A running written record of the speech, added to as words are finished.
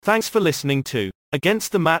Thanks for listening to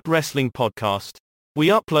Against the Mat Wrestling Podcast. We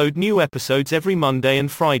upload new episodes every Monday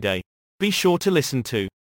and Friday. Be sure to listen to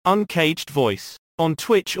Uncaged Voice on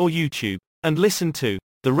Twitch or YouTube, and listen to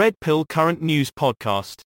the Red Pill Current News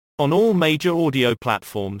Podcast on all major audio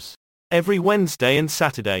platforms every Wednesday and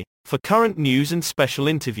Saturday for current news and special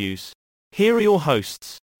interviews. Here are your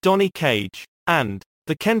hosts, Donnie Cage and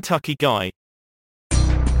the Kentucky Guy.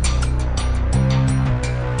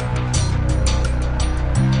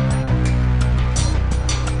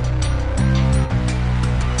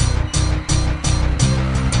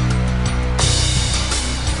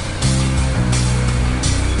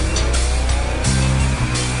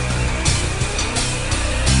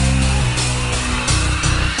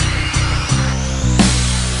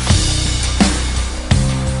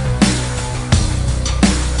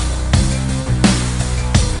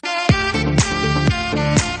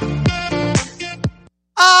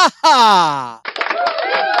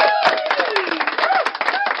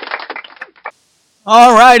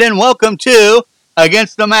 All right, and welcome to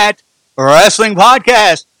Against the Mat Wrestling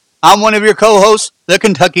Podcast. I'm one of your co-hosts, the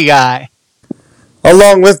Kentucky Guy.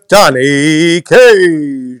 Along with Donnie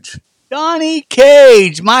Cage. Donnie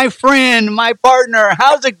Cage, my friend, my partner.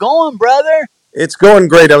 How's it going, brother? It's going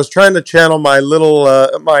great. I was trying to channel my little,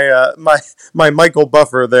 my Michael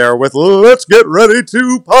Buffer there with "Let's get ready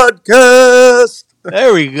to podcast."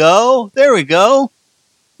 There we go. There we go.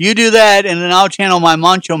 You do that, and then I'll channel my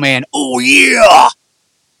Macho Man. Oh, yeah!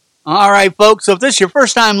 All right, folks. So if this is your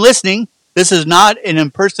first time listening, this is not an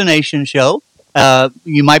impersonation show.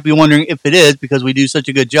 You might be wondering if it is because we do such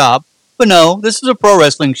a good job. But no, this is a pro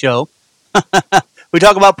wrestling show. We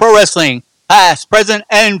talk about pro wrestling, past, present,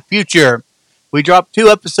 and future. We drop 2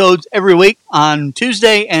 episodes every week on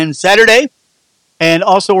Tuesday and Saturday. And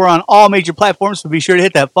also, we're on all major platforms, so be sure to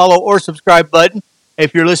hit that follow or subscribe button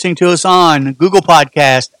if you're listening to us on Google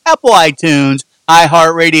Podcast, Apple iTunes,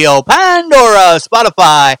 iHeartRadio, Pandora,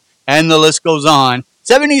 Spotify, and the list goes on.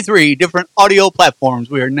 73 different audio platforms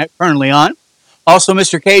we are currently on. Also,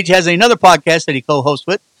 Mr. Cage has another podcast that he co-hosts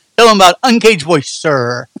with. Tell him about Uncaged Voice,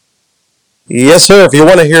 sir. Yes, sir. If you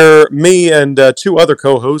want to hear me and 2 other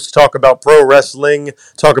co-hosts talk about pro wrestling,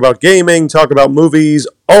 talk about gaming, talk about movies,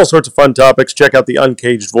 all sorts of fun topics, check out the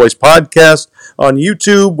Uncaged Voice podcast on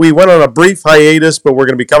YouTube. We went on a brief hiatus, but we're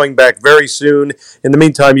going to be coming back very soon. In the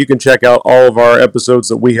meantime, you can check out all of our episodes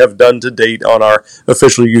that we have done to date on our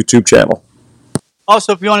official YouTube channel.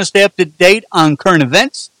 Also, if you want to stay up to date on current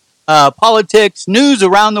events, politics, news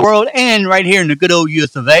around the world, and right here in the good old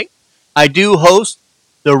US of A, I do host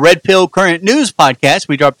the Red Pill Current News Podcast.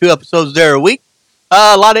 We drop 2 episodes there a week.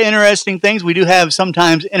 A lot of interesting things. We do have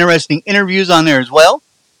sometimes interesting interviews on there as well.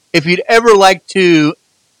 If you'd ever like to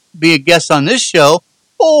be a guest on this show,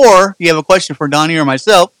 or you have a question for Donnie or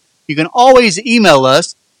myself, you can always email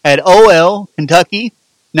us at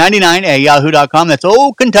olkentucky99@yahoo.com. That's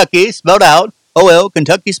old Kentucky spelled out,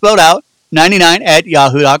 Kentucky spelled out,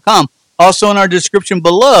 99@yahoo.com. Also in our description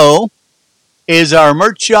below is our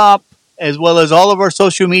merch shop, as well as all of our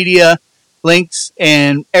social media links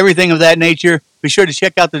and everything of that nature. Be sure to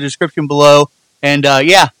check out the description below. And,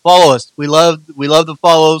 follow us. We love the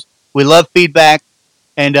follows. We love feedback.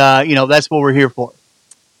 And, that's what we're here for.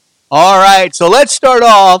 All right. So let's start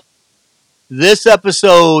off this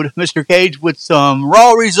episode, Mr. Cage, with some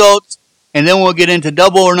Raw results. And then we'll get into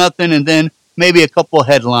Double or Nothing. And then maybe a couple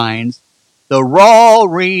headlines. The Raw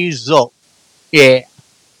result. Yeah.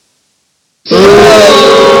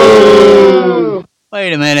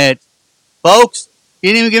 Wait a minute. Folks, you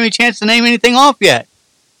didn't even give me a chance to name anything off yet.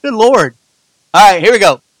 Good Lord. All right, here we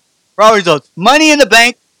go. Raw results. Money in the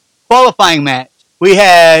Bank qualifying match. We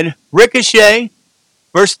had Ricochet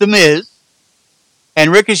versus The Miz.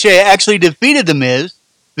 And Ricochet actually defeated The Miz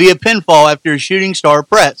via pinfall after a shooting star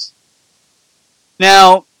press.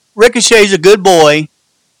 Now, Ricochet's a good boy.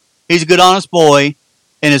 He's a good, honest boy.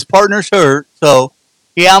 And his partner's hurt, so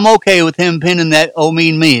yeah, I'm okay with him pinning that old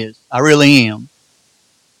mean Miz. I really am.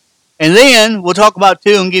 And then, we'll talk about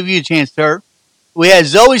 2 and give you a chance, sir. We had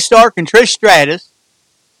Zoe Stark and Trish Stratus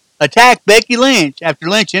attack Becky Lynch after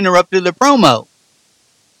Lynch interrupted the promo.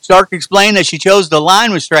 Stark explained that she chose to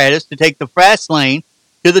line with Stratus to take the fast lane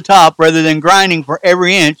to the top rather than grinding for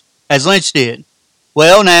every inch as Lynch did.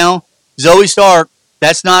 Well, now, Zoe Stark,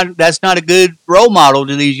 that's not a good role model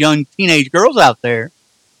to these young teenage girls out there.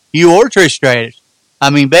 You or Trish Stratus. I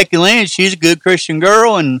mean, Becky Lynch, she's a good Christian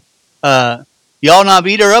girl, and y'all not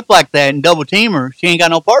beat her up like that and double team her. She ain't got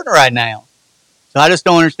no partner right now. So I just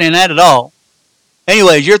don't understand that at all.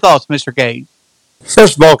 Anyways, your thoughts, Mr. Cage?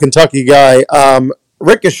 First of all, Kentucky Guy,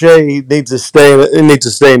 Ricochet needs to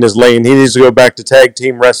stay in his lane. He needs to go back to tag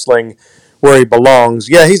team wrestling where he belongs.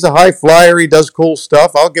 Yeah, he's a high flyer. He does cool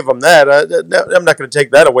stuff. I'll give him that. I'm not going to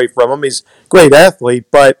take that away from him. He's a great athlete,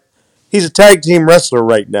 but he's a tag team wrestler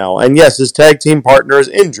right now. And yes, his tag team partner is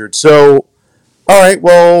injured. So, all right,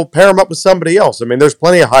 well, pair him up with somebody else. I mean, there's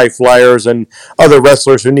plenty of high flyers and other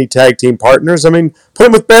wrestlers who need tag team partners. I mean, put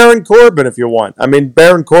him with Baron Corbin if you want. I mean,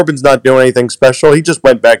 Baron Corbin's not doing anything special. He just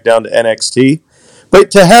went back down to NXT. But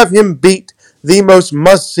to have him beat the most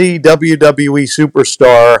must-see WWE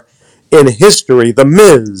superstar in history, The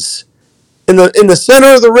Miz, in the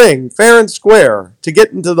center of the ring, fair and square, to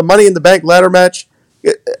get into the Money in the Bank ladder match,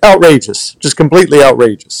 outrageous, just completely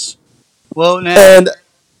outrageous. Well, now And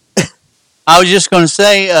I was just going to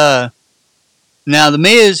say, now the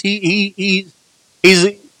Miz, he's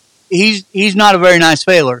not a very nice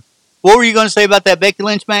failure. What were you going to say about that Becky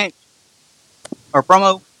Lynch match or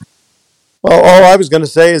promo? well, all I was going to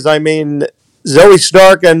say is, I mean, Zoe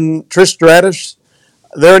Stark and Trish Stratus,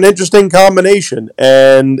 they're an interesting combination.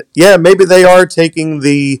 And yeah, maybe they are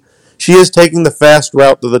she is taking the fast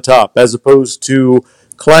route to the top as opposed to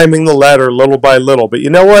climbing the ladder little by little. But you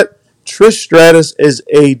know what? Trish Stratus is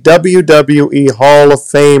a WWE Hall of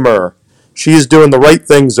Famer. She is doing the right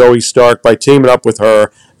thing, Zoe Stark, by teaming up with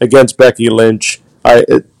her against Becky Lynch.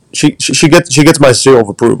 She gets my seal of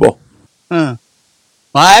approval. Huh.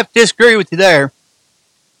 Well, I have to disagree with you there.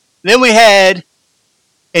 Then we had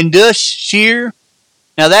Indus Shear.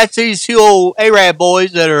 Now that's these two old Arab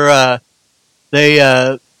boys that are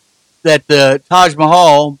that the Taj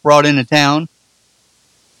Mahal brought into town.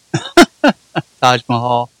 Taj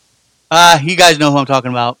Mahal. You guys know who I'm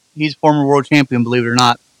talking about. He's a former world champion, believe it or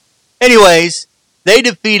not. Anyways, they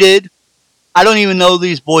defeated, I don't even know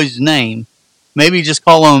these boys' name. Maybe just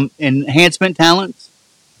call them enhancement talents.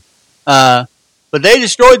 But they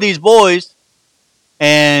destroyed these boys.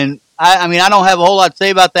 And I mean, I don't have a whole lot to say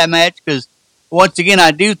about that match because, once again, I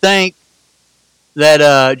do think that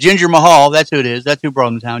Jinder Mahal, that's who it is, that's who brought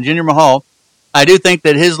him to town, Jinder Mahal, I do think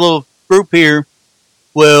that his little group here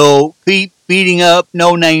will keep beating up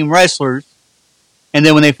no-name wrestlers, and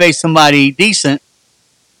then when they face somebody decent,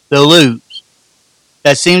 they'll lose.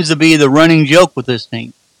 That seems to be the running joke with this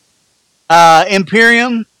team.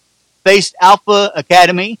 Imperium faced Alpha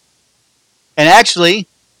Academy, and actually,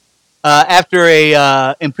 after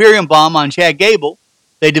a Imperium bomb on Chad Gable,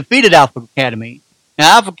 they defeated Alpha Academy.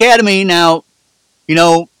 Now, Alpha Academy,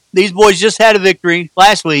 these boys just had a victory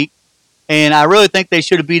last week, and I really think they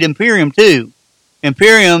should have beat Imperium too.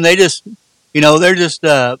 Imperium, they're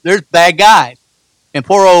bad guys. And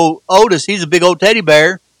poor old Otis, he's a big old teddy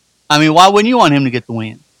bear. I mean, why wouldn't you want him to get the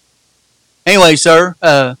win? Anyway, sir,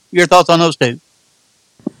 your thoughts on those two?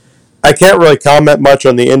 I can't really comment much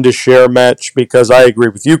on the Indus Share match because I agree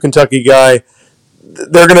with you, Kentucky Guy.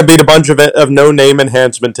 They're going to beat a bunch of no-name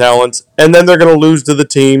enhancement talents, and then they're going to lose to the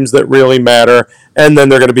teams that really matter, and then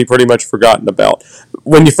they're going to be pretty much forgotten about.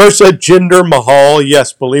 When you first said Jinder Mahal,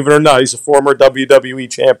 yes, believe it or not, he's a former WWE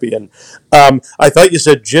champion. I thought you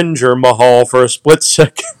said Ginger Mahal for a split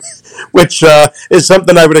second, which is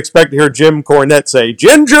something I would expect to hear Jim Cornette say,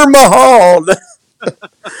 Ginger Mahal!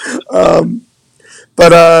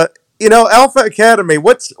 But Alpha Academy,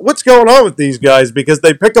 what's going on with these guys? Because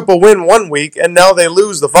they pick up a win one week and now they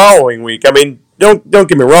lose the following week. I mean, don't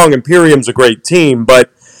get me wrong, Imperium's a great team,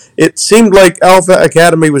 but it seemed like Alpha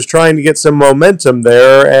Academy was trying to get some momentum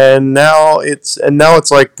there, and now it's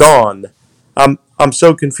like gone. I'm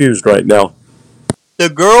so confused right now. The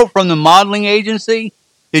girl from the modeling agency,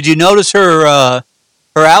 did you notice her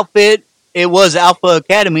outfit? It was Alpha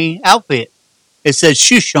Academy outfit. It says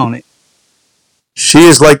shush on it. She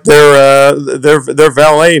is like their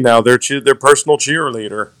valet now, their personal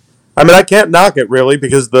cheerleader. I mean, I can't knock it really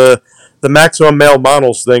because the Maximum Male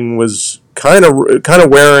Models thing was kind of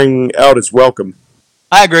wearing out its welcome.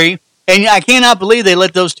 I agree, and I cannot believe they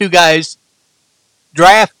let those two guys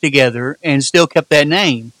draft together and still kept that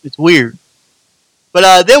name. It's weird.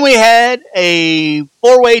 But then we had a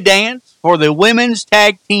 4-way dance for the Women's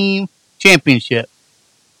Tag Team Championship.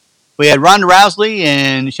 We had Ronda Rousey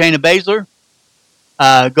and Shayna Baszler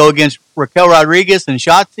go against Raquel Rodriguez and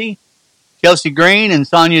Shotzi, Chelsea Green and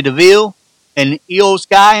Sonya Deville, and Io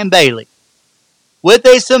Sky and Bayley. With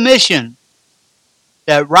a submission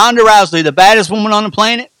that Ronda Rousey, the baddest woman on the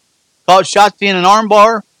planet, caught Shotzi in an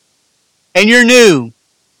armbar, and you're new,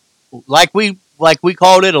 like we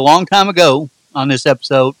called it a long time ago on this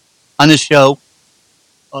episode, on this show,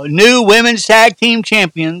 new women's tag team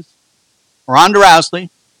champions, Ronda Rousey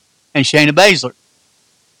and Shayna Baszler.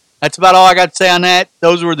 That's about all I got to say on that.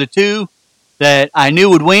 Those were the two that I knew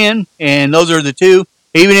would win, and those are the two,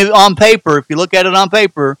 even if on paper, if you look at it on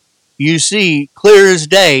paper, you see clear as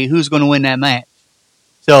day who's going to win that match.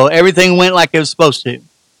 So everything went like it was supposed to.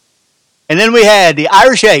 And then we had the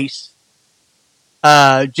Irish Ace,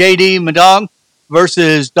 J.D. Madog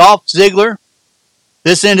versus Dolph Ziggler.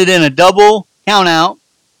 This ended in a double countout.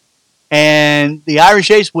 And the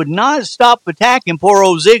Irish Ace would not stop attacking poor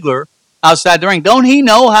old Ziggler outside the ring. Don't he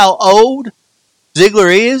know how old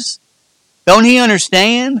Ziggler is? Don't he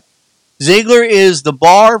understand? Ziggler is the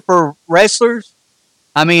bar for wrestlers.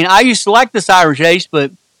 I mean, I used to like this Irish Ace,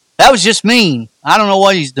 but that was just mean. I don't know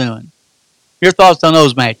what he's doing. Your thoughts on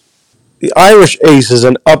those matches? The Irish Ace is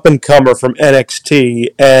an up-and-comer from NXT,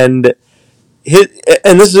 and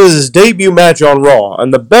this is his debut match on Raw.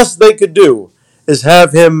 And the best they could do is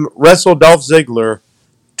have him wrestle Dolph Ziggler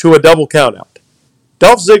to a double countout.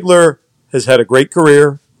 Dolph Ziggler has had a great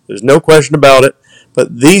career. There's no question about it.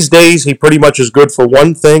 But these days, he pretty much is good for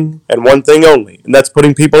one thing and one thing only, and that's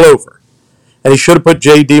putting people over. And he should have put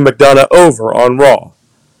J.D. McDonough over on Raw.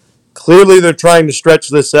 Clearly, they're trying to stretch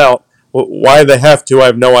this out. Why they have to, I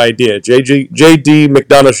have no idea. J.D.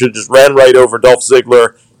 McDonough should have just ran right over Dolph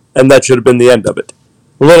Ziggler, and that should have been the end of it.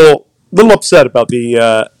 A little upset about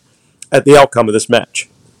the outcome of this match.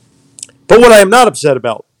 But what I am not upset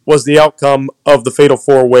about was the outcome of the Fatal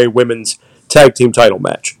 4-Way Women's Tag Team title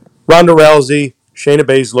match. Ronda Rousey, Shayna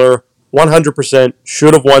Baszler, 100%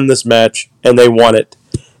 should have won this match, and they won it.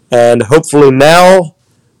 And hopefully now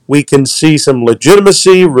we can see some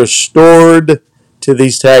legitimacy restored to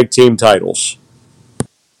these tag team titles.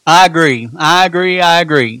 I agree.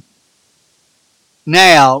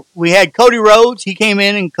 Now, we had Cody Rhodes. He came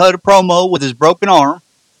in and cut a promo with his broken arm.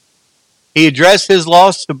 He addressed his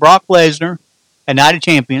loss to Brock Lesnar at Night of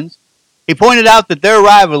Champions. He pointed out that their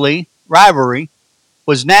rivalry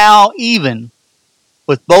was now even,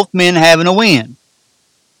 with both men having a win.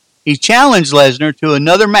 He challenged Lesnar to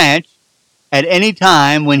another match at any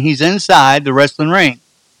time when he's inside the wrestling ring.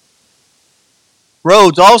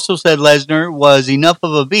 Rhodes also said Lesnar was enough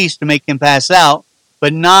of a beast to make him pass out,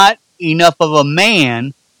 but not enough of a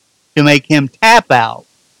man to make him tap out.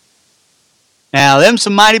 Now, them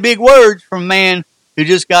some mighty big words from a man who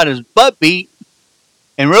just got his butt beat,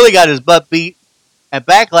 and really got his butt beat at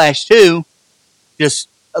Backlash too. Just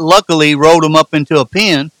luckily rolled him up into a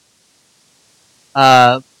pin.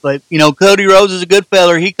 But, you know, Cody Rhodes is a good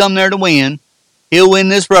feller. He come there to win. He'll win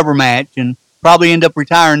this rubber match and probably end up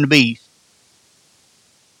retiring the beast.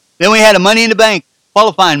 Then we had a Money in the Bank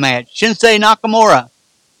qualifying match. Shinsuke Nakamura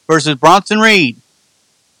versus Bronson Reed.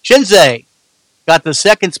 Shinsuke got the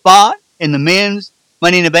second spot in the men's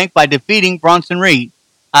Money in the Bank by defeating Bronson Reed.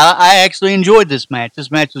 I actually enjoyed this match. This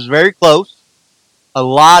match was very close. A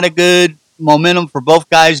lot of good momentum for both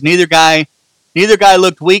guys. Neither guy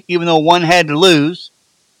looked weak, even though one had to lose.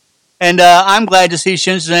 And I'm glad to see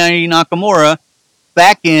Shinsuke Nakamura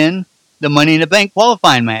back in the Money in the Bank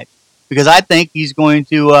qualifying match, because I think he's going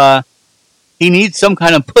to, he needs some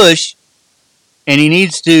kind of push, and he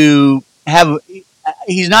needs to have,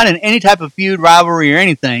 he's not in any type of feud, rivalry, or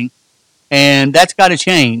anything, and that's got to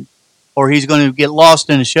change, or he's going to get lost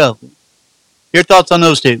in the shuffle. Your thoughts on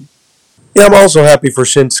those two? Yeah, I'm also happy for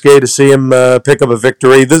Shinsuke to see him pick up a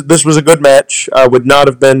victory. This was a good match. I would not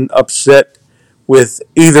have been upset with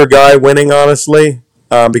either guy winning, honestly,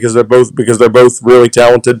 because they're both really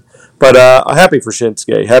talented. But I'm happy for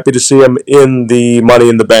Shinsuke. Happy to see him in the Money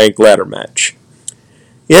in the Bank ladder match.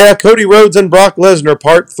 Yeah, Cody Rhodes and Brock Lesnar,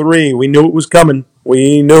 Part 3. We knew it was coming.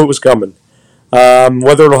 Whether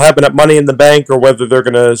it'll happen at Money in the Bank or whether they're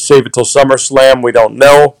going to save it till SummerSlam, we don't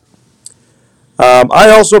know. I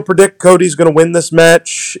also predict Cody's going to win this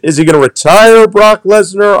match. Is he going to retire Brock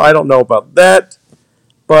Lesnar? I don't know about that.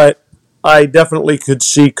 But I definitely could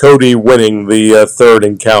see Cody winning the third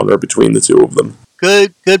encounter between the two of them.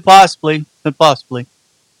 Could possibly.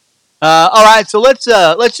 All right, so let's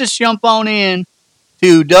just jump on in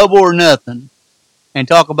to Double or Nothing and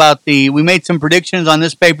talk about we made some predictions on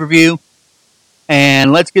this pay-per-view,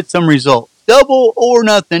 and let's get some results. Double or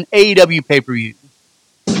Nothing AEW pay-per-view.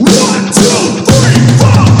 1, 2, 3, 4.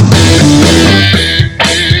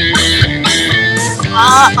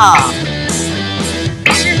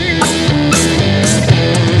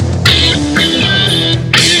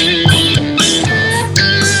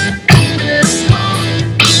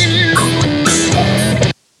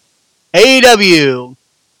 AEW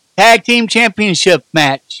Tag Team Championship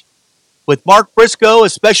match with Mark Briscoe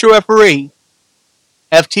as special referee.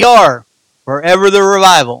 FTR, Forever the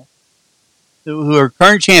Revival, who are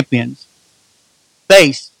current champions,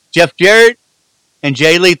 face Jeff Jarrett and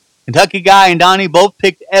Jay Lethal. Kentucky Guy and Donnie both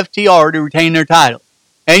picked FTR to retain their title.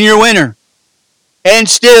 And your winner, and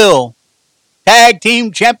still Tag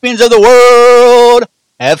Team Champions of the World,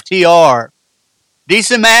 FTR.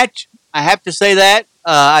 Decent match, I have to say that.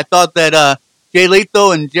 I thought that Jay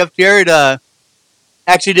Lethal and Jeff Jarrett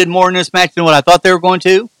actually did more in this match than what I thought they were going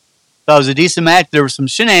to. So it was a decent match. There were some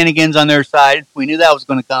shenanigans on their side. We knew that was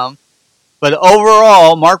going to come. But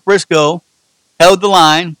overall, Mark Briscoe held the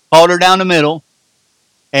line, called her down the middle,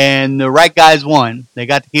 and the right guys won. They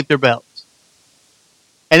got to keep their belts.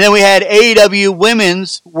 And then we had AEW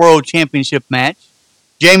Women's World Championship match.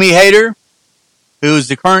 Jamie Hayter, who's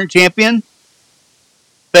the current champion,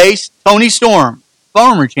 faced Tony Storm,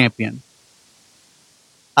 former champion.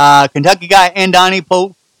 Kentucky Guy and Donnie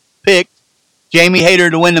picked Jamie Hayter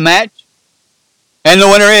to win the match. And the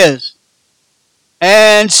winner is,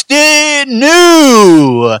 and still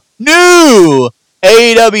new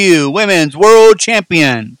AEW Women's World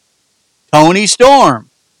Champion, Tony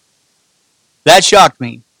Storm. That shocked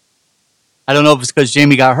me. I don't know if it's because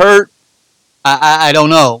Jamie got hurt. I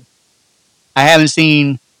don't know. I haven't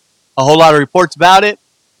seen a whole lot of reports about it,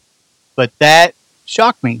 but that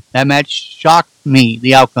shocked me. That match shocked me,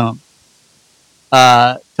 the outcome.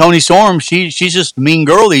 Tony Storm, she's just a mean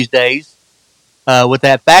girl these days with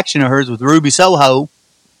that faction of hers with Ruby Soho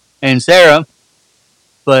and Sarah.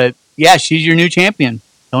 But, yeah, she's your new champion,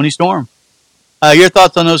 Tony Storm. Your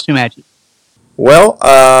thoughts on those two matches? Well,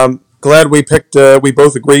 glad we picked. We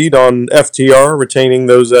both agreed on FTR retaining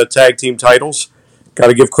those tag team titles. Got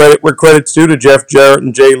to give credit where credit's due to Jeff Jarrett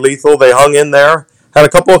and Jay Lethal. They hung in there, had a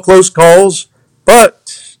couple of close calls,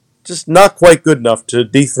 but just not quite good enough to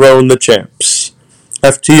dethrone the champs.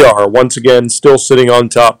 FTR once again still sitting on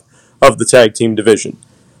top of the tag team division.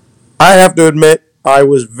 I have to admit, I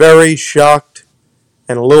was very shocked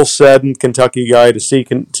and a little saddened, Kentucky Guy, to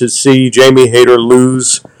see Jamie Hayter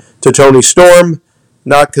lose to Tony Storm.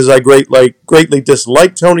 Not because I greatly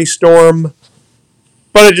dislike Tony Storm,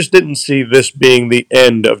 but I just didn't see this being the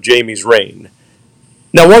end of Jamie's reign.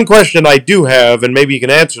 Now, one question I do have, and maybe you can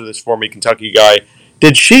answer this for me, Kentucky Guy.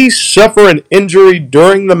 Did she suffer an injury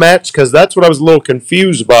during the match? Because that's what I was a little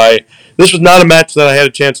confused by. This was not a match that I had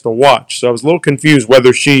a chance to watch, so I was a little confused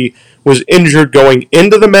whether she was injured going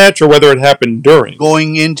into the match or whether it happened during.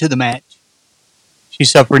 Going into the match, she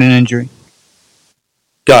suffered an injury.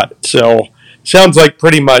 Got it. So, sounds like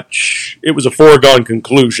pretty much it was a foregone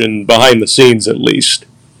conclusion, behind the scenes at least.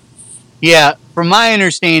 Yeah, from my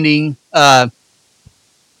understanding, and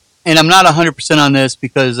I'm not 100% on this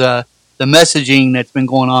because the messaging that's been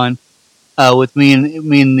going on with me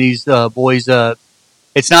and these boys,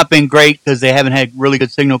 it's not been great because they haven't had really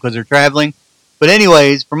good signal because they're traveling. But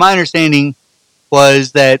anyways, from my understanding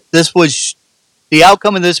was that this was the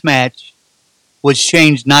outcome of this match was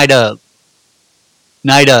changed night of.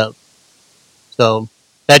 So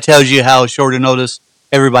that tells you how short a notice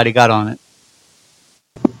everybody got on it.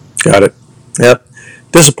 Got it. Yep.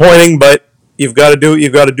 Disappointing, but you've got to do what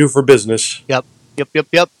you've got to do for business. Yep.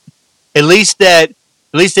 At least they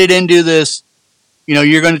didn't do this. You know,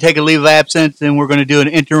 you're going to take a leave of absence, and we're going to do an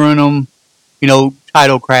interim,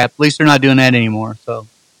 title crap. At least they're not doing that anymore. So,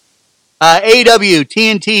 AEW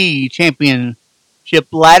TNT Championship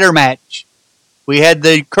ladder match. We had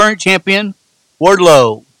the current champion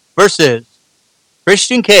Wardlow versus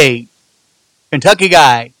Christian Cage. Kentucky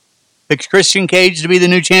Guy picks Christian Cage to be the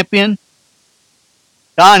new champion.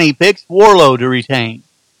 Donnie picks Wardlow to retain.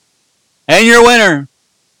 And your winner,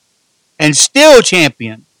 and still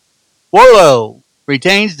champion, Wardlow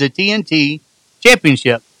retains the TNT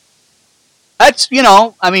Championship. That's,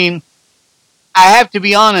 I have to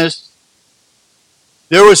be honest,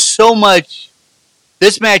 there was so much,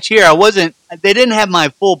 this match here, they didn't have my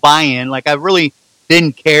full buy-in, like I really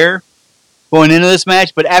didn't care going into this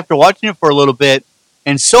match, but after watching it for a little bit,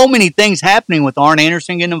 and so many things happening with Arn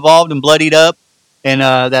Anderson getting involved and bloodied up, and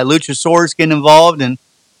that Luchasaurus getting involved, and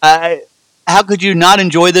how could you not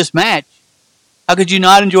enjoy this match?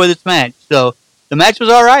 So the match was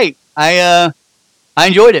all right. I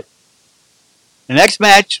enjoyed it. The next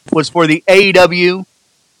match was for the AEW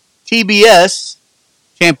TBS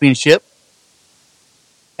Championship,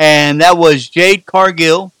 and that was Jade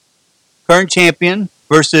Cargill, current champion,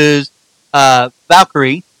 versus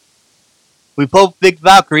Valkyrie. We both picked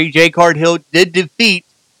Valkyrie. Jade Cargill did defeat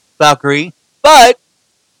Valkyrie, but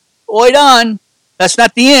wait on, that's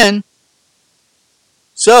not the end.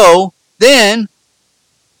 So then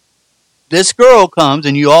this girl comes,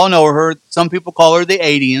 and you all know her. Some people call her the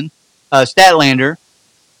Adian, Statlander.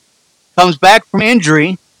 Comes back from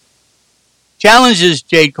injury, challenges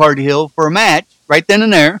Jade Cargill for a match right then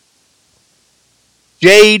and there.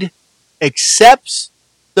 Jade accepts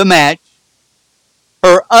the match.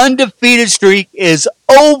 Her undefeated streak is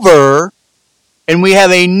over, and we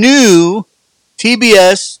have a new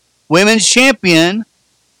TBS Women's Champion,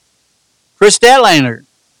 Kris Statlander.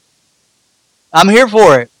 I'm here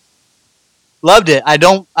for it. Loved it.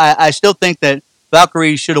 I still think that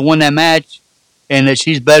Valkyrie should have won that match and that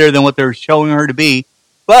she's better than what they're showing her to be.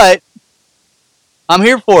 But I'm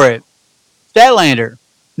here for it. Statlander,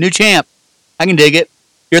 new champ. I can dig it.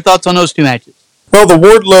 Your thoughts on those two matches? Well, the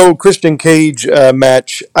Wardlow-Christian Cage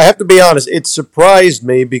match, I have to be honest, it surprised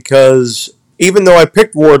me because even though I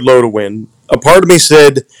picked Wardlow to win, a part of me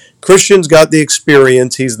said Christian's got the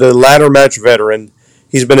experience. He's the ladder match veteran.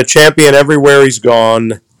 He's been a champion everywhere he's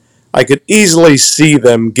gone. I could easily see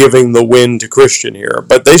them giving the win to Christian here.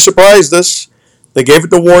 But they surprised us. They gave it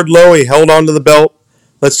to Wardlow. He held on to the belt.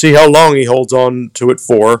 Let's see how long he holds on to it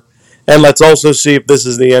for. And let's also see if this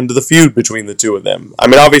is the end of the feud between the two of them. I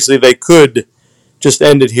mean, obviously they could just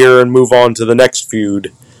end it here and move on to the next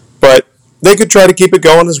feud. But they could try to keep it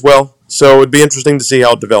going as well. So it'd be interesting to see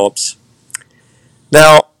how it develops.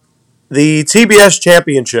 Now, the TBS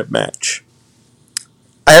Championship match.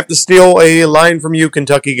 I have to steal a line from you,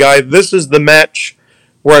 Kentucky Guy. This is the match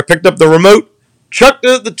where I picked up the remote, chucked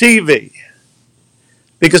it at the TV.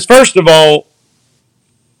 Because first of all,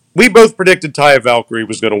 we both predicted Taya Valkyrie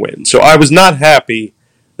was going to win. So I was not happy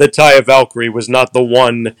that Taya Valkyrie was not the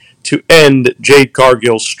one to end Jade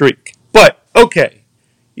Cargill's streak. But, okay,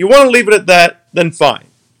 you want to leave it at that, then fine.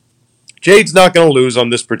 Jade's not going to lose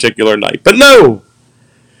on this particular night. But no!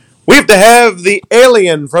 We have to have the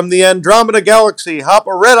alien from the Andromeda Galaxy hop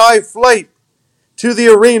a red-eye flight to the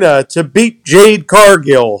arena to beat Jade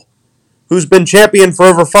Cargill, who's been champion for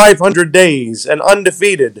over 500 days and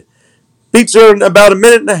undefeated. Beats her in about a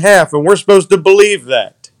minute and a half, and we're supposed to believe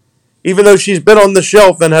that, even though she's been on the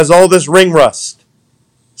shelf and has all this ring rust.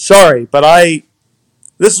 Sorry, but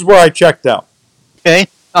this is where I checked out. Okay,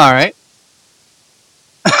 all right.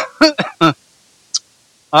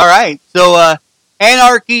 All right, so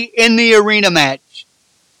Anarchy in the Arena match.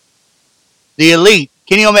 The Elite,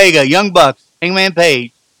 Kenny Omega, Young Bucks, Hangman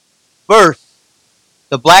Page, versus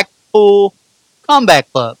the Blackpool Combat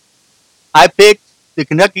Club. The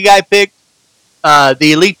Kentucky Guy picked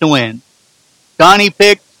the Elite to win. Donnie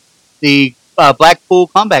picked the Blackpool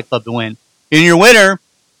Combat Club to win. And your winner,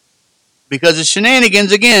 because of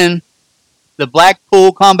shenanigans again, the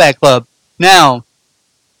Blackpool Combat Club. Now,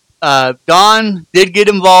 Don did get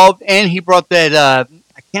involved, and he brought that,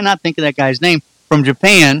 I cannot think of that guy's name, from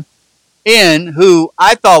Japan, in, who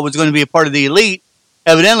I thought was going to be a part of the Elite.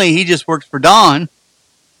 Evidently, he just works for Don,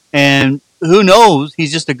 and who knows,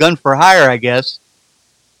 he's just a gun for hire, I guess.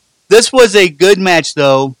 This was a good match,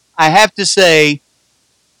 though. I have to say,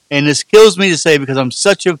 and this kills me to say because I'm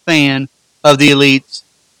such a fan of the Elites,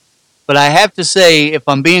 but I have to say, if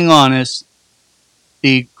I'm being honest,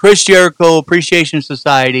 the Chris Jericho Appreciation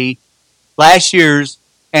Society last year's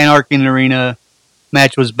Anarchy in the Arena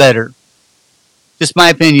match was better. Just my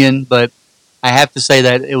opinion, but I have to say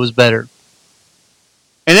that it was better.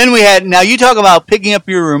 And then we had, now you talk about picking up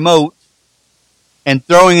your remote and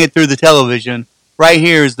throwing it through the television. Right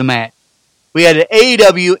here is the match. We had an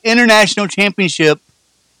AEW International Championship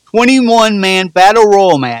 21-man Battle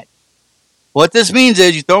Royal match. What this means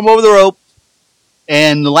is you throw them over the rope,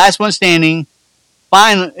 and the last one standing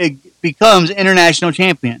finally becomes International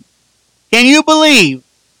Champion. Can you believe,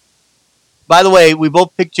 by the way, we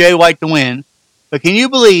both picked Jay White to win, but can you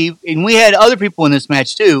believe, and we had other people in this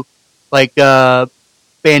match too, like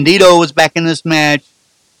Bandito was back in this match.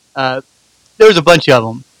 There was a bunch of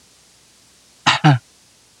them.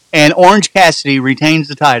 And Orange Cassidy retains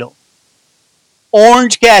the title.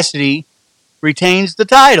 Orange Cassidy retains the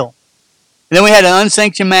title. And then we had an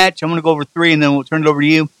unsanctioned match. I'm going to go over 3 and then we'll turn it over to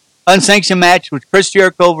you. Unsanctioned match with Chris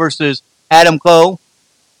Jericho versus Adam Cole.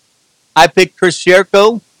 I picked Chris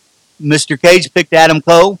Jericho. Mr. Cage picked Adam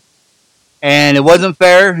Cole. And it wasn't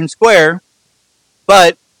fair and square.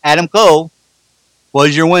 But Adam Cole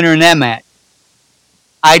was your winner in that match.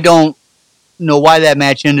 I don't know why that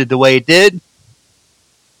match ended the way it did.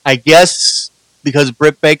 I guess because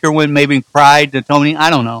Britt Baker went maybe cried to Tony. I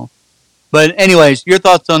don't know. But anyways, your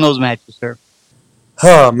thoughts on those matches, sir?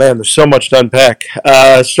 Oh, man, there's so much to unpack.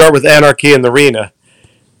 Start with Anarchy in the Arena.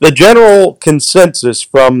 The general consensus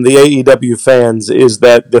from the AEW fans is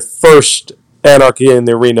that the first Anarchy in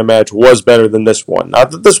the Arena match was better than this one. Not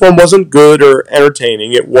that this one wasn't good or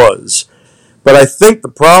entertaining, it was. But I think the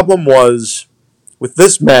problem was, with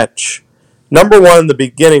this match, number one, in the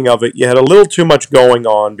beginning of it, you had a little too much going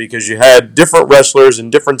on because you had different wrestlers in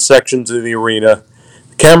different sections of the arena.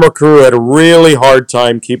 The camera crew had a really hard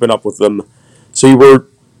time keeping up with them. So you were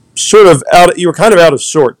kind of out of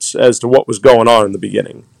sorts as to what was going on in the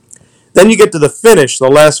beginning. Then you get to the finish, the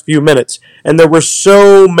last few minutes, and there were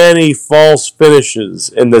so many false finishes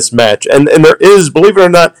in this match. And there is, believe it or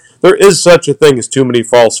not, there is such a thing as too many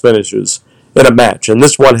false finishes. in a match, and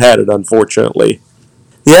this one had it, unfortunately.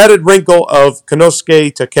 The added wrinkle of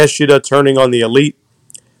Konosuke Takeshita turning on the Elite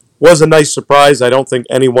was a nice surprise. I don't think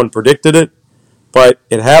anyone predicted it, but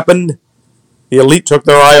it happened. The Elite took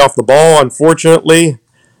their eye off the ball, unfortunately,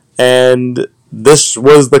 and this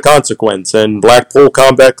was the consequence, and Blackpool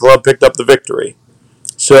Combat Club picked up the victory.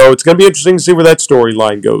 So it's going to be interesting to see where that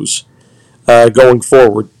storyline goes going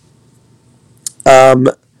forward.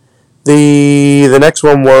 The next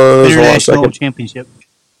one was International Championship.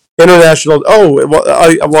 International. Oh,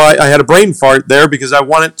 well, I had a brain fart there because I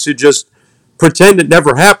wanted to just pretend it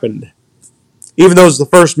never happened, even though it was the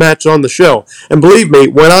first match on the show. And believe me,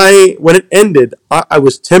 when it ended, I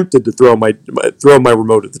was tempted to throw my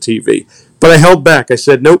remote at the TV, but I held back. I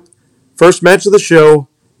said, "Nope, first match of the show.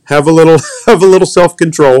 Have a little self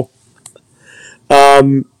control."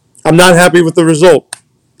 I'm not happy with the result.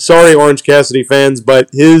 Sorry, Orange Cassidy fans, but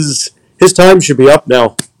his time should be up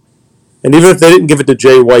now. And even if they didn't give it to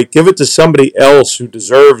Jay White, give it to somebody else who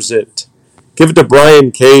deserves it. Give it to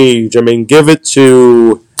Brian Cage. I mean, give it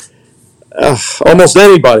to almost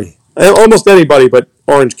anybody. Almost anybody but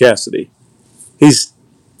Orange Cassidy.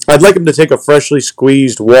 I'd like him to take a freshly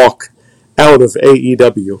squeezed walk out of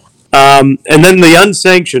AEW. And then the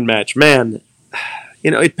unsanctioned match. Man,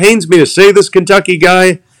 it pains me to say this, Kentucky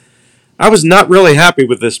guy. I was not really happy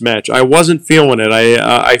with this match. I wasn't feeling it.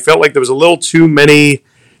 I felt like there was a little too many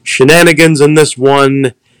shenanigans in this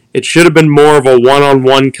one. It should have been more of a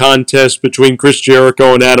one-on-one contest between Chris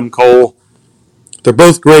Jericho and Adam Cole. They're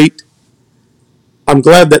both great. I'm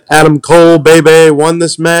glad that Adam Cole, baby, won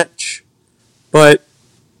this match. But,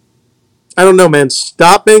 I don't know, man.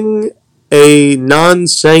 Stopping a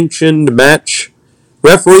non-sanctioned match,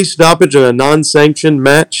 referee stoppage in a non-sanctioned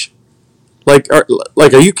match, are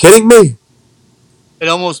you kidding me? It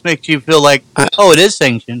almost makes you feel like, it is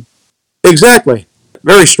sanctioned. Exactly.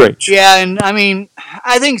 Very strange. Yeah, and I mean,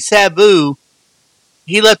 I think Sabu,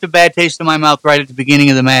 he left a bad taste in my mouth right at the beginning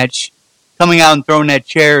of the match. Coming out and throwing that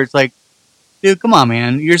chair, it's like, dude, come on,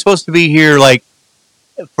 man. You're supposed to be here,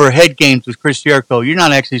 for head games with Chris Jericho. You're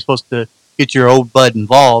not actually supposed to get your old bud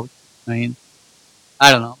involved. I mean,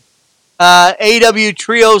 I don't know. AEW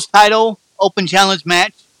Trios title, open challenge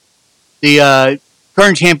match. The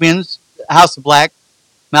current champions, House of Black,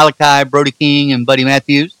 Malachi, Brody King, and Buddy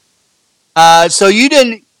Matthews.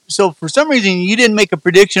 So for some reason, you didn't make a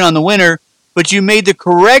prediction on the winner, but you made the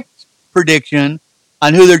correct prediction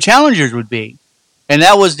on who their challengers would be. And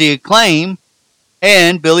that was the Acclaim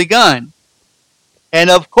and Billy Gunn.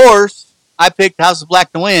 And of course, I picked House of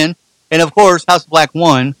Black to win. And of course, House of Black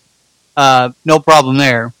won. No problem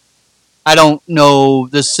there. I don't know.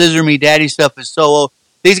 The Scissor Me Daddy stuff is so old.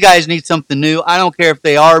 These guys need something new. I don't care if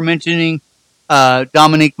they are mentioning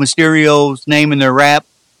Dominic Mysterio's name in their rap.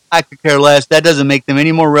 I could care less. That doesn't make them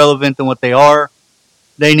any more relevant than what they are.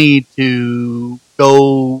 They need to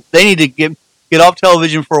go. They need to get off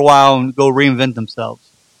television for a while and go reinvent themselves,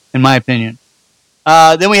 in my opinion.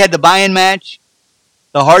 Then we had the buy-in match.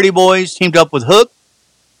 The Hardy Boys teamed up with Hook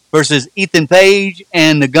versus Ethan Page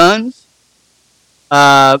and the Guns.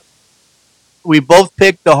 We both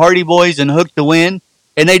picked the Hardy Boys and Hook to win,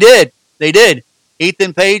 and they did. They did.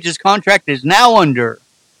 Ethan Page's contract is now under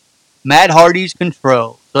Matt Hardy's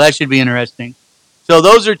control, so that should be interesting. So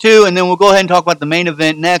those are two, and then we'll go ahead and talk about the main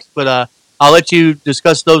event next, but I'll let you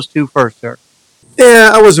discuss those two first, sir.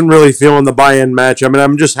 Yeah, I wasn't really feeling the buy-in match. I mean,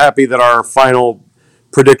 I'm just happy that our final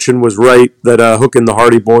prediction was right, that Hook and the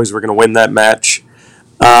Hardy Boys were going to win that match.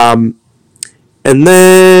 And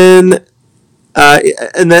then the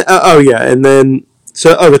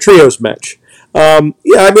trios match.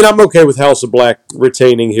 Yeah, I mean, I'm okay with House of Black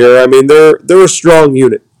retaining here. I mean, they're a strong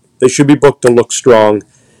unit. They should be booked to look strong,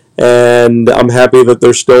 and I'm happy that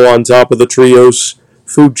they're still on top of the trios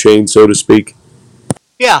food chain, so to speak.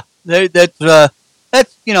 Yeah, that's I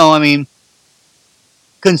mean,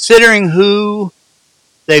 considering who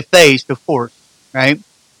they faced, of course, right?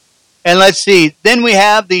 And let's see. Then we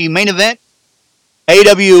have the main event,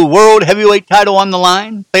 AEW World Heavyweight Title on the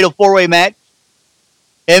line, fatal four-way match.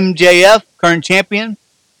 MJF, current champion,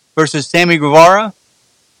 versus Sammy Guevara,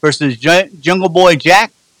 versus Jungle Boy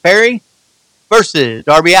Jack Perry, versus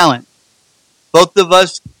Darby Allin. Both of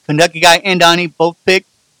us, Kentucky Guy and Donnie, both picked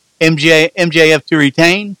MJF to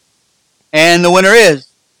retain. And the winner is,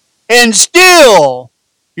 and still,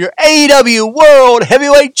 your AEW World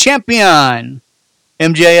Heavyweight Champion,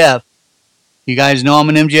 MJF. You guys know I'm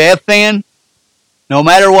an MJF fan, no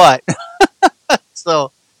matter what.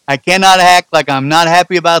 So, I cannot act like I'm not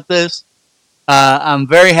happy about this. I'm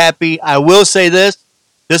very happy. I will say this.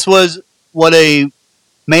 This was what a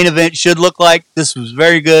main event should look like. This was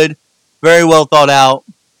very good. Very well thought out.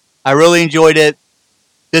 I really enjoyed it.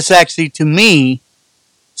 This actually, to me,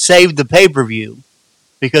 saved the pay-per-view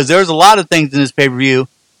because there's a lot of things in this pay-per-view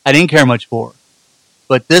I didn't care much for.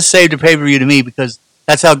 But this saved the pay-per-view to me because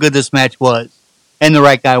that's how good this match was. And the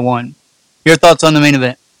right guy won. Your thoughts on the main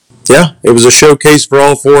event? Yeah, it was a showcase for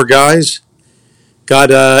all four guys.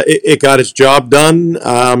 It got its job done.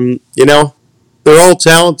 They're all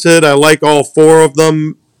talented. I like all four of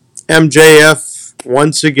them. MJF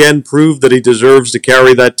once again proved that he deserves to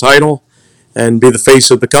carry that title and be the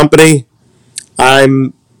face of the company.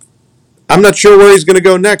 I'm not sure where he's going to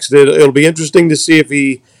go next. It'll be interesting to see if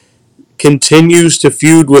he continues to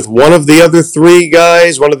feud with one of the other three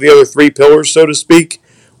guys, one of the other three pillars, so to speak,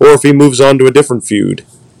 or if he moves on to a different feud.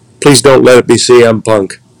 Please don't let it be CM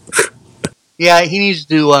Punk. Yeah, he needs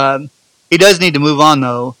to. He does need to move on,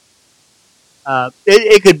 though.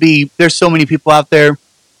 It could be. There's so many people out there.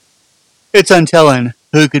 It's untelling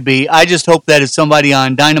who it could be. I just hope that it's somebody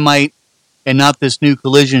on Dynamite and not this new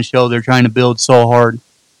Collision show they're trying to build so hard.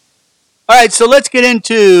 All right, so let's get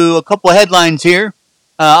into a couple of headlines here.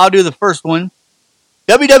 I'll do the first one.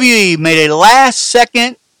 WWE made a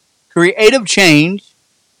last-second creative change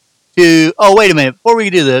to... Oh, wait a minute. Before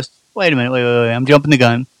we do this, wait a minute. Wait. I'm jumping the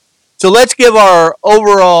gun. So let's give our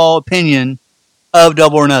overall opinion of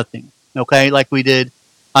Double or Nothing, okay, like we did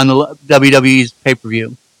on the WWE's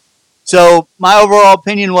pay-per-view. So my overall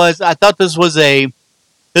opinion was I thought this was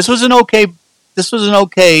an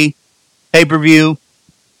okay pay-per-view.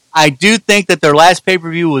 I do think that their last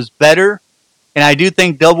pay-per-view was better, and I do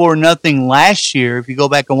think Double or Nothing last year, if you go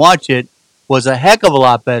back and watch it, was a heck of a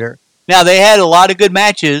lot better. Now, they had a lot of good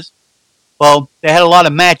matches. Well, they had a lot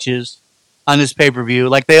of matches on this pay-per-view,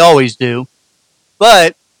 like they always do.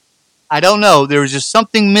 But, I don't know, there was just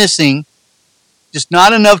something missing. Just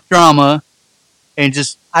not enough drama. And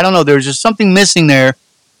just, I don't know, there was just something missing there.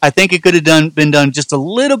 I think it could have been done just a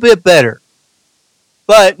little bit better.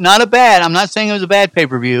 But not I'm not saying it was a bad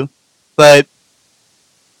pay-per-view, but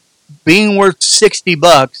being worth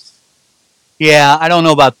 $60, yeah, I don't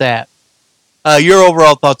know about that. Your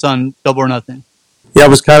overall thoughts on Double or Nothing? Yeah, I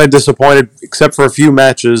was kind of disappointed, except for a few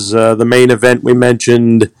matches. The main event we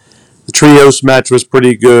mentioned, the Trios match was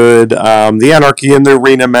pretty good. The Anarchy in the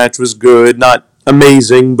Arena match was good. Not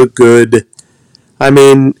amazing, but good. I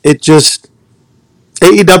mean, it just...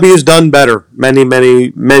 AEW's done better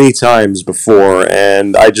many times before,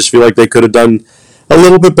 and I just feel like they could have done a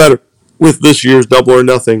little bit better with this year's Double or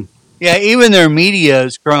Nothing. Yeah, even their media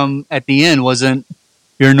scrum at the end wasn't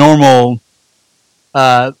your normal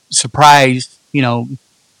surprise,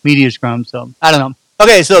 media scrum. So, I don't know.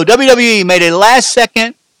 Okay, so WWE made a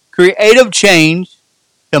last-second creative change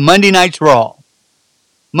to Monday Night's Raw.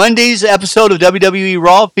 Monday's episode of WWE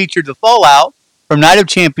Raw featured the fallout from Night of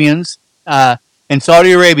Champions in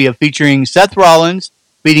Saudi Arabia, featuring Seth Rollins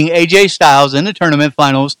beating AJ Styles in the tournament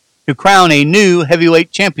finals to crown a new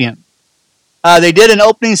heavyweight champion. They did an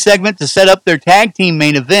opening segment to set up their tag team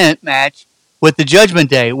main event match with the Judgment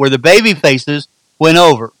Day, where the baby faces went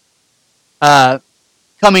over.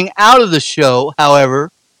 Coming out of the show,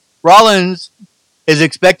 however, Rollins is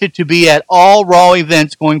expected to be at all Raw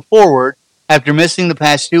events going forward after missing the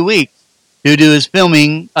past 2 weeks due to his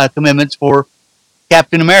filming commitments for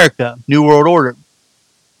Captain America, New World Order.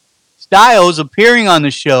 Styles appearing on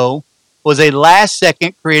the show was a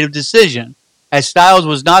last-second creative decision, as Styles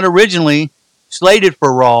was not originally slated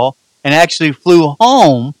for Raw and actually flew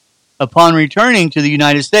home upon returning to the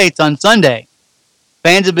United States on Sunday.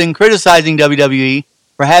 Fans have been criticizing WWE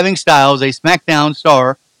for having Styles, a SmackDown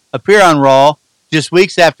star, appear on Raw just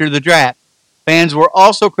weeks after the draft. Fans were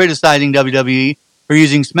also criticizing WWE for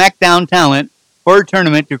using SmackDown talent for a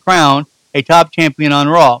tournament to crown a top champion on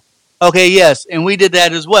Raw. Okay, yes, and we did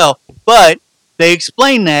that as well. But they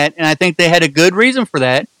explained that, and I think they had a good reason for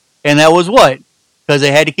that. And that was what? Because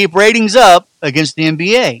they had to keep ratings up against the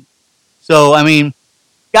NBA. So, I mean,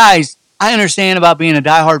 guys, I understand about being a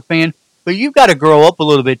diehard fan, but you've got to grow up a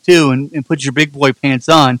little bit too and put your big boy pants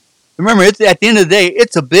on. Remember, it's at the end of the day,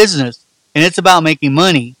 it's a business, and it's about making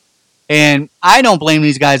money. And I don't blame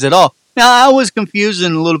these guys at all. Now, I was confused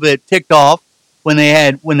and a little bit ticked off when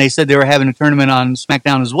they said they were having a tournament on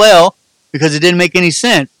SmackDown as well, because it didn't make any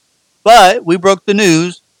sense. But we broke the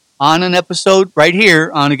news on an episode right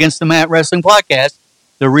here on Against the Mat Wrestling Podcast.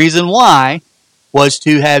 The reason why was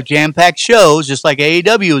to have jam-packed shows, just like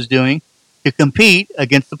AEW was doing, to compete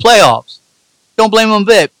against the playoffs. Don't blame them a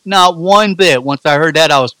bit. Not one bit. Once I heard that,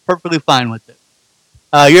 I was perfectly fine with it.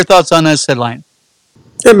 Your thoughts on this headline?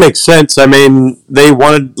 It makes sense. I mean, they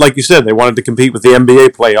wanted, like you said, they wanted to compete with the NBA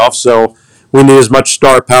playoffs, so we need as much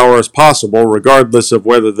star power as possible, regardless of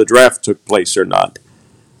whether the draft took place or not.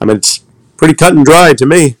 I mean, it's pretty cut and dry to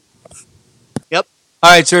me. All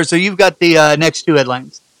right, sir. So you've got the next two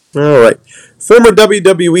headlines. All right. Former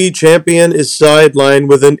WWE champion is sidelined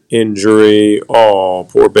with an injury. Oh,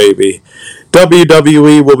 poor baby.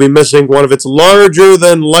 WWE will be missing one of its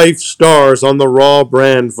larger-than-life stars on the Raw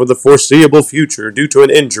brand for the foreseeable future due to an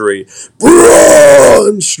injury.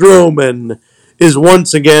 Braun Strowman is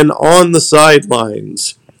once again on the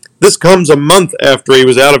sidelines. This comes a month after he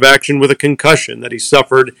was out of action with a concussion that he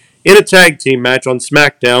suffered in a tag team match on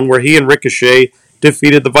SmackDown where he and Ricochet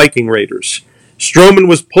defeated the Viking Raiders. Strowman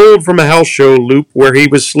was pulled from a house show loop where he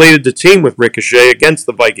was slated to team with Ricochet against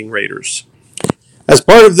the Viking Raiders. As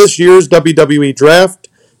part of this year's WWE draft,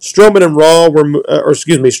 Strowman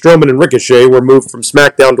and Ricochet were moved from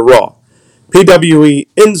SmackDown to Raw. PWE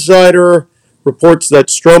Insider reports that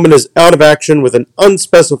Strowman is out of action with an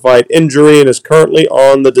unspecified injury and is currently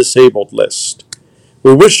on the disabled list.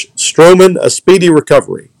 We wish Strowman a speedy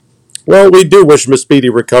recovery. Well, we do wish him a speedy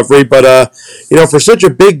recovery, but, for such a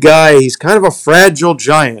big guy, he's kind of a fragile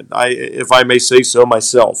giant, if I may say so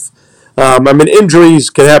myself. Injuries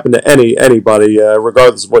can happen to anybody,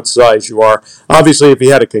 regardless of what size you are. Obviously, if he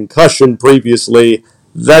had a concussion previously,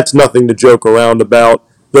 that's nothing to joke around about.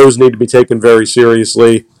 Those need to be taken very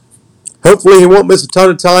seriously. Hopefully, he won't miss a ton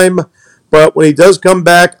of time, but when he does come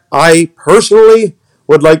back, I personally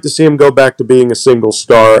would like to see him go back to being a single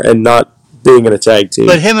star and not being in a tag team.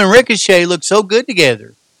 But him and Ricochet look so good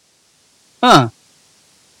together. Huh.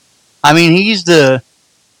 I mean, he's the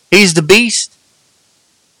beast.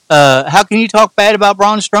 How can you talk bad about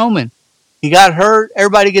Braun Strowman? He got hurt.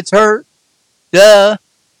 Everybody gets hurt. Duh.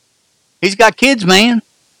 He's got kids, man.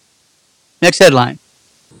 Next headline.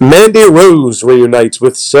 Mandy Rose reunites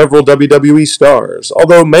with several WWE stars.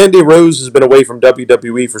 Although Mandy Rose has been away from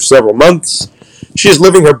WWE for several months, she is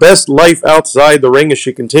living her best life outside the ring as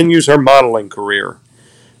she continues her modeling career.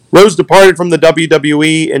 Rose departed from the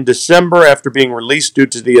WWE in December after being released due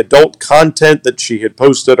to the adult content that she had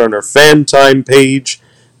posted on her fan time page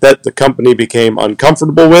that the company became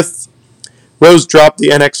uncomfortable with. Rose dropped the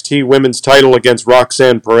NXT Women's title against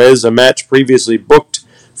Roxanne Perez, a match previously booked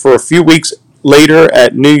for a few weeks later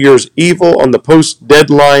at New Year's Evil on the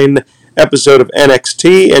post-deadline episode of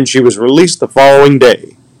NXT, and she was released the following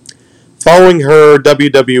day. Following her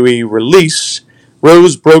WWE release,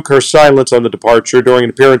 Rose broke her silence on the departure during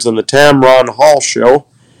an appearance on the Tamron Hall show,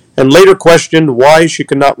 and later questioned why she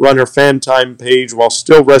could not run her fan time page while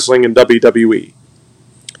still wrestling in WWE.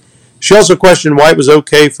 She also questioned why it was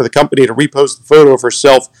okay for the company to repost the photo of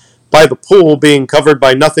herself by the pool being covered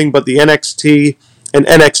by nothing but the NXT and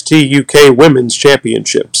NXT UK Women's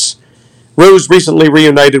Championships. Rose recently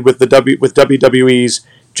reunited with WWE's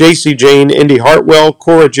Jacy Jayne, Indy Hartwell,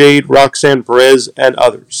 Cora Jade, Roxanne Perez, and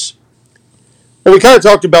others. Well, we kind of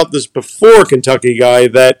talked about this before, Kentucky Guy,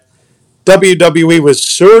 that WWE was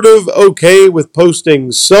sort of okay with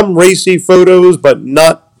posting some racy photos, but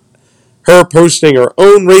not her posting her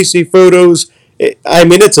own racy photos.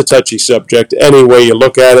 It's a touchy subject any way you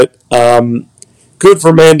look at it. Good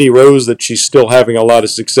for Mandy Rose that she's still having a lot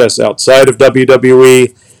of success outside of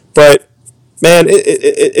WWE, but man,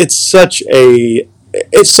 it's such a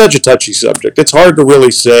touchy subject. It's hard to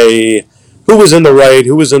really say who was in the right,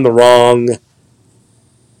 who was in the wrong.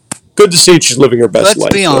 Good to see she's living her best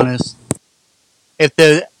life. Let's be honest.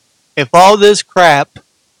 If all this crap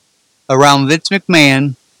around Vince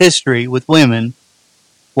McMahon history with women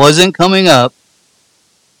wasn't coming up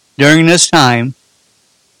during this time,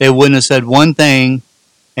 they wouldn't have said one thing,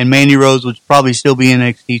 and Mandy Rose would probably still be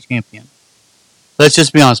NXT champion. Let's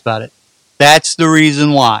just be honest about it. That's the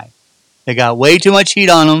reason why. They got way too much heat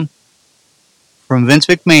on them from Vince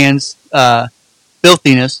McMahon's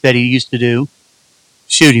filthiness that he used to do.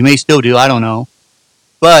 Shoot, he may still do, I don't know.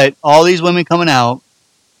 But all these women coming out,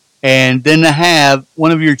 and then to have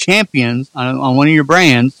one of your champions on one of your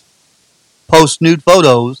brands post nude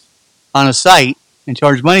photos on a site and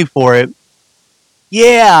charge money for it,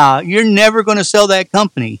 yeah, you're never going to sell that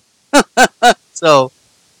company. So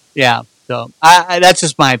that's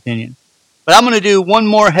just my opinion. But I'm going to do one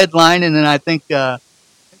more headline, and then I think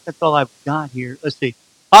that's all I've got here. Let's see.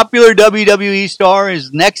 Popular WWE star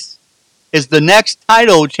is the next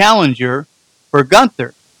title challenger for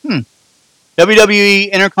Gunther.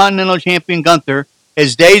 WWE Intercontinental Champion Gunther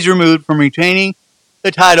is days removed from retaining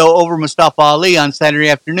the title over Mustafa Ali on Saturday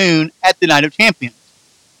afternoon at the Night of Champions.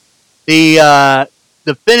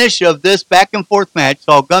 The finish of this back-and-forth match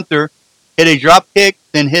saw Gunther hit a drop kick,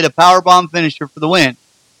 then hit a powerbomb finisher for the win.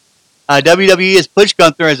 WWE has pushed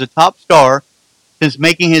Gunther as a top star since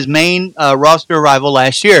making his main roster arrival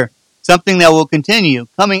last year, something that will continue.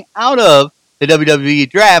 Coming out of the WWE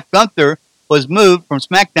draft, Gunther was moved from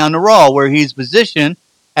SmackDown to Raw, where he's positioned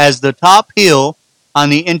as the top heel on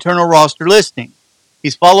the internal roster listing.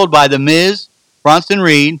 He's followed by The Miz, Bronson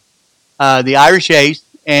Reed, the Irish Ace,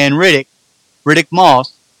 and Riddick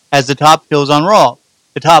Moss, as the top heels on Raw.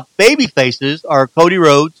 The top baby faces are Cody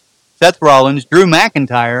Rhodes, Seth Rollins, Drew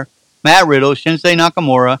McIntyre, Matt Riddle, Shinsuke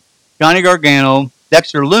Nakamura, Johnny Gargano,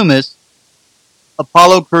 Dexter Lumis,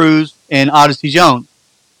 Apollo Crews, and Odyssey Jones.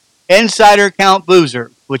 Insider account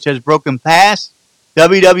Boozer, which has broken past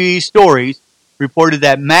WWE stories, reported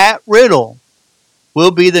that Matt Riddle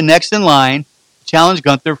will be the next in line to challenge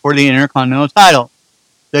Gunther for the Intercontinental title.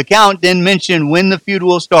 The account didn't mention when the feud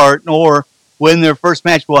will start nor when their first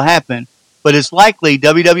match will happen, but it's likely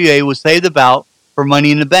WWE will save the bout for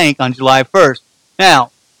Money in the Bank on July 1st.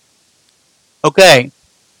 Now, okay,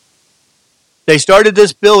 they started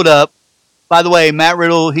this build-up. By the way, Matt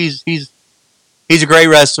Riddle, he's a great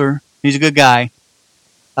wrestler. He's a good guy.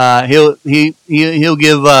 He'll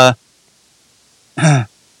give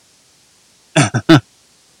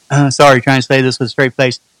sorry, trying to say this with a straight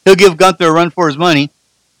face. He'll give Gunther a run for his money.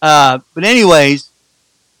 But anyways,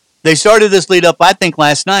 they started this lead up, I think,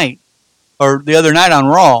 last night or the other night on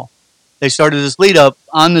Raw. They started this lead up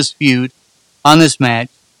on this feud, on this match.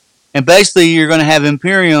 And basically, you're going to have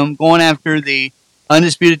Imperium going after the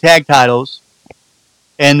Undisputed Tag titles.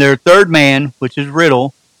 And their third man, which is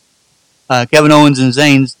Riddle, Kevin Owens and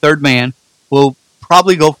Zayn's third man, will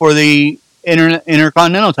probably go for the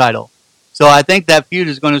Intercontinental title. So I think that feud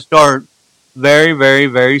is going to start very, very,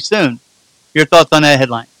 very soon. Your thoughts on that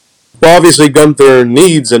headline? Well, obviously Gunther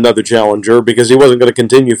needs another challenger because he wasn't going to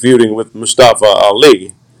continue feuding with Mustafa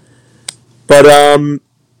Ali. But,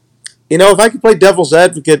 if I could play devil's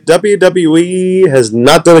advocate, WWE has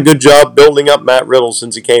not done a good job building up Matt Riddle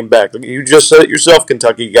since he came back. You just said it yourself,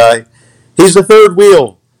 Kentucky Guy. He's the third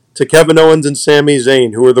wheel to Kevin Owens and Sami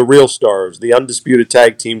Zayn, who are the real stars, the undisputed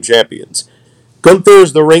tag team champions. Gunther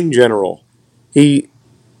is the ring general. He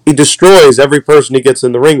destroys every person he gets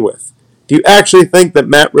in the ring with. Do you actually think that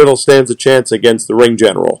Matt Riddle stands a chance against the ring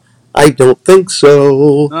general? I don't think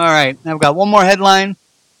so. All right, I've got one more headline,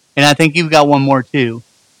 and I think you've got one more too,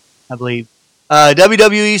 I believe.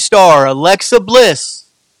 WWE star Alexa Bliss,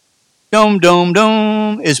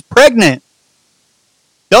 is pregnant.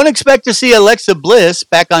 Don't expect to see Alexa Bliss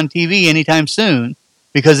back on TV anytime soon,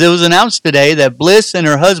 because it was announced today that Bliss and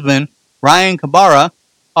her husband, Ryan Kabara,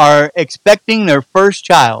 are expecting their first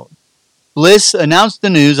child. Bliss announced the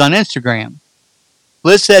news on Instagram.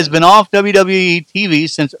 Bliss has been off WWE TV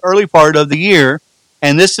since early part of the year,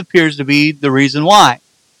 and this appears to be the reason why.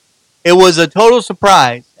 It was a total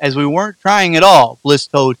surprise, as we weren't trying at all, Bliss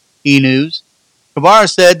told E! News. Kabara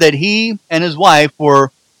said that he and his wife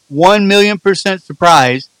were 1,000,000%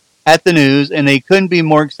 surprised at the news, and they couldn't be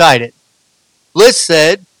more excited. Bliss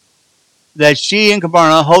said that she and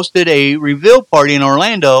Cabana hosted a reveal party in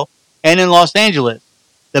Orlando and in Los Angeles.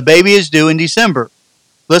 The baby is due in December.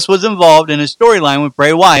 Bliss was involved in a storyline with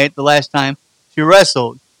Bray Wyatt the last time she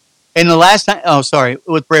wrestled.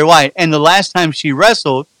 With Bray Wyatt. And the last time she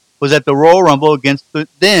wrestled was at the Royal Rumble against the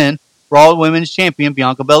then Raw Women's Champion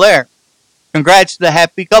Bianca Belair. Congrats to the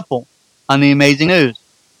happy couple on the amazing news.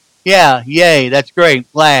 Yeah, yay, that's great.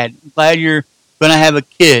 Glad you're going to have a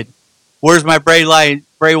kid. Where's my Bray Wyatt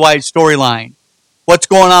storyline? What's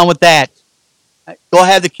going on with that? Go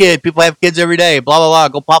have the kid. People have kids every day. Blah, blah, blah.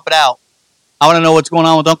 Go pop it out. I want to know what's going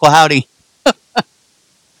on with Uncle Howdy.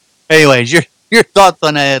 Anyways, your thoughts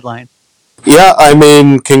on that headline? Yeah, I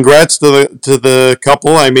mean, congrats to the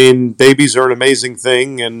couple. I mean, babies are an amazing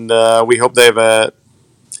thing, and we hope they have a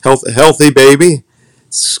healthy baby.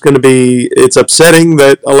 It's upsetting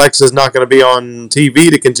that Alexa's not going to be on TV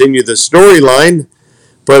to continue the storyline,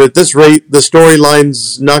 but at this rate, the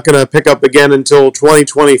storyline's not going to pick up again until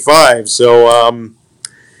 2025. So,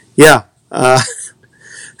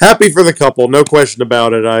 happy for the couple, no question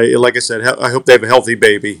about it. Like I said, I hope they have a healthy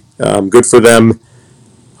baby. Good for them.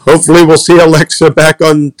 Hopefully, we'll see Alexa back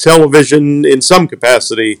on television in some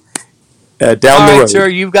capacity down the road. All right, sir,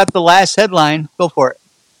 you've got the last headline. Go for it.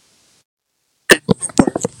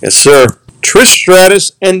 Yes, sir. Trish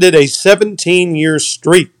Stratus ended a 17-year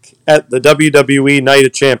streak at the WWE Night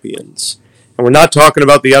of Champions. And we're not talking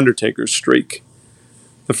about The Undertaker's streak.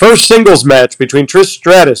 The first singles match between Trish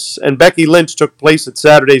Stratus and Becky Lynch took place at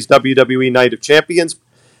Saturday's WWE Night of Champions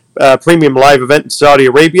premium live event in Saudi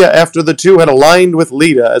Arabia after the two had aligned with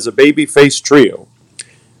Lita as a babyface trio.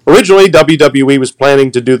 Originally, WWE was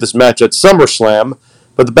planning to do this match at SummerSlam,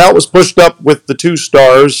 but the bout was pushed up with the two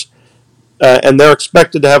stars, and they're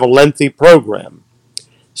expected to have a lengthy program.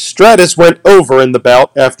 Stratus went over in the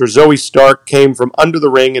bout after Zoe Stark came from under the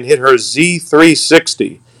ring and hit her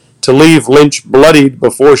Z360 to leave Lynch bloodied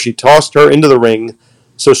before she tossed her into the ring,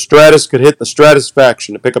 so Stratus could hit the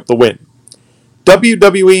Stratusfaction to pick up the win.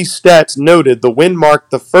 WWE Stats noted the win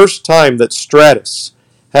marked the first time that Stratus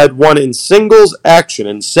had won in singles action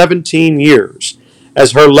in 17 years,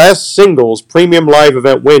 as her last singles premium live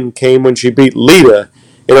event win came when she beat Lita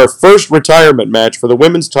in her first retirement match for the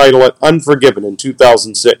women's title at Unforgiven in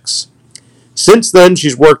 2006. Since then,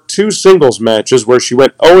 she's worked 2 singles matches where she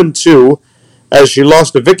went 0-2 as she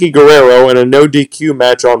lost to Vicky Guerrero in a no DQ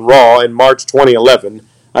match on Raw in March 2011.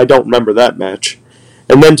 I don't remember that match.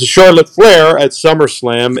 And then to Charlotte Flair at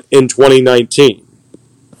SummerSlam in 2019.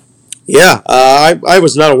 Yeah, I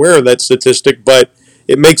was not aware of that statistic, but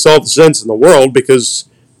it makes all the sense in the world because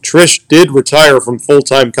Trish did retire from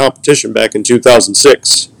full-time competition back in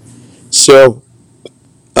 2006. So,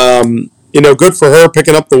 good for her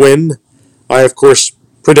picking up the win. I, of course,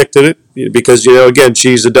 predicted it because, again,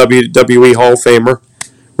 she's a WWE Hall of Famer,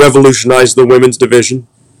 revolutionized the women's division.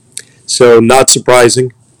 So, not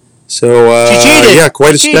surprising. So, she cheated. Yeah,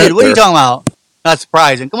 quite she a cheated. stat What are you there. talking about? Not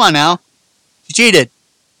surprising. Come on now. She cheated.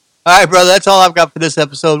 All right, brother. That's all I've got for this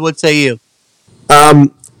episode. What say you?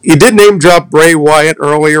 You did name drop Bray Wyatt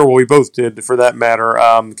earlier. Well, we both did, for that matter,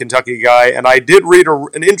 Kentucky Guy. And I did read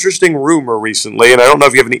an interesting rumor recently, and I don't know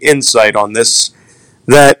if you have any insight on this,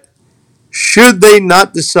 that should they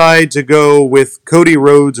not decide to go with Cody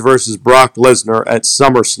Rhodes versus Brock Lesnar at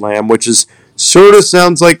SummerSlam, which is sort of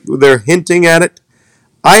sounds like they're hinting at it,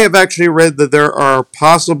 I have actually read that there are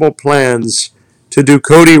possible plans to do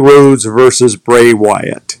Cody Rhodes versus Bray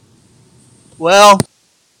Wyatt. Well,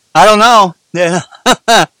 I don't know.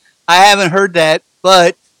 I haven't heard that,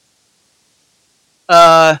 but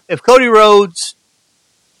if Cody Rhodes,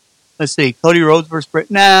 let's see, Cody Rhodes versus Bray,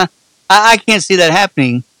 I can't see that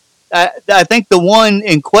happening. I think the one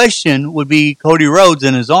in question would be Cody Rhodes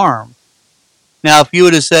in his arm. Now, if you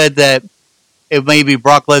would have said that it may be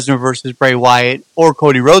Brock Lesnar versus Bray Wyatt or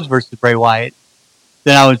Cody Rhodes versus Bray Wyatt,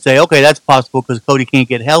 then I would say, okay, that's possible because Cody can't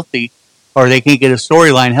get healthy or they can't get a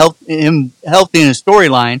storyline, him healthy in a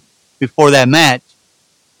storyline before that match.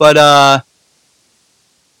 But,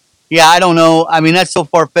 yeah, I don't know. I mean, that's so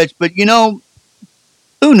far-fetched. But, who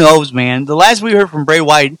knows, man? The last we heard from Bray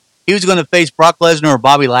Wyatt, he was going to face Brock Lesnar or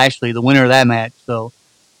Bobby Lashley, the winner of that match. So,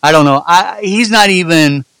 I don't know. He's not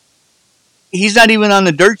even on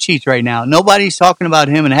the dirt sheets right now. Nobody's talking about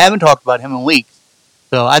him and haven't talked about him in weeks.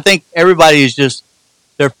 So, I think everybody is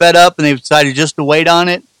they're fed up and they've decided just to wait on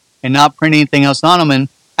it and not print anything else on them. And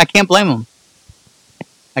I can't blame them.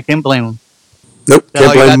 Nope,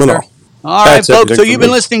 can't blame them at all. All right, folks. So, you've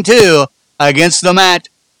been listening to Against the Mat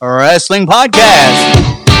Wrestling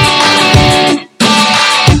Podcast.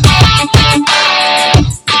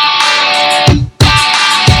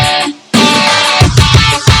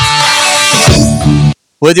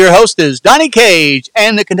 With your hostess, Donnie Cage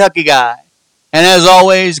and the Kentucky Guy. And as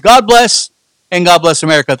always, God bless and God bless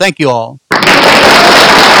America. Thank you all.